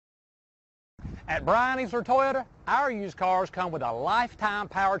At Bryan, Easler Toyota, our used cars come with a lifetime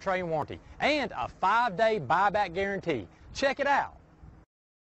powertrain warranty and a 5-day buyback guarantee. Check it out.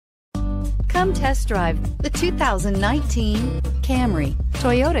 Come test drive the 2019 Camry.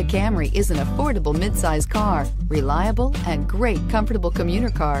 Toyota Camry is an affordable midsize car, reliable and great comfortable commuter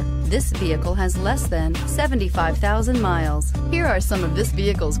car. This vehicle has less than 75,000 miles. Here are some of this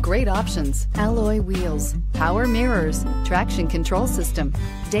vehicle's great options: alloy wheels, power mirrors, traction control system,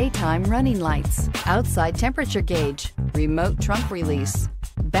 daytime running lights, outside temperature gauge, remote trunk release,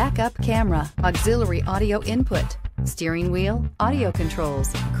 backup camera, auxiliary audio input, steering wheel audio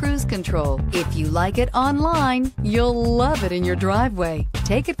controls, cruise control. If you like it online, you'll love it in your driveway.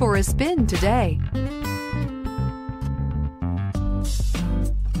 Take it for a spin today.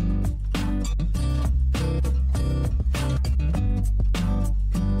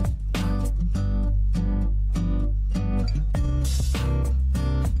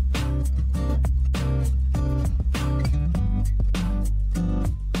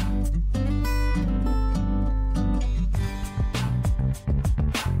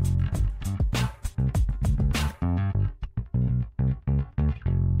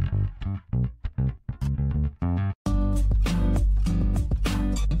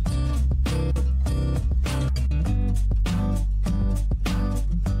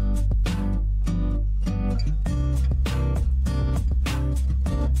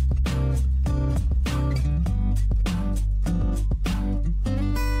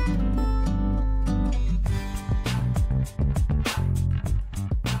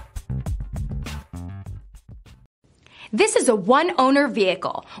 This is a one-owner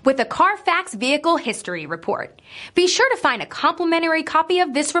vehicle with a CarFax Vehicle History Report. Be sure to find a complimentary copy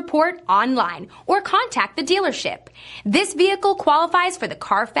of this report online or contact the dealership. This vehicle qualifies for the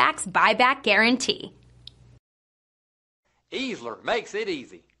CarFax Buyback Guarantee. Easler makes it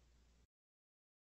easy.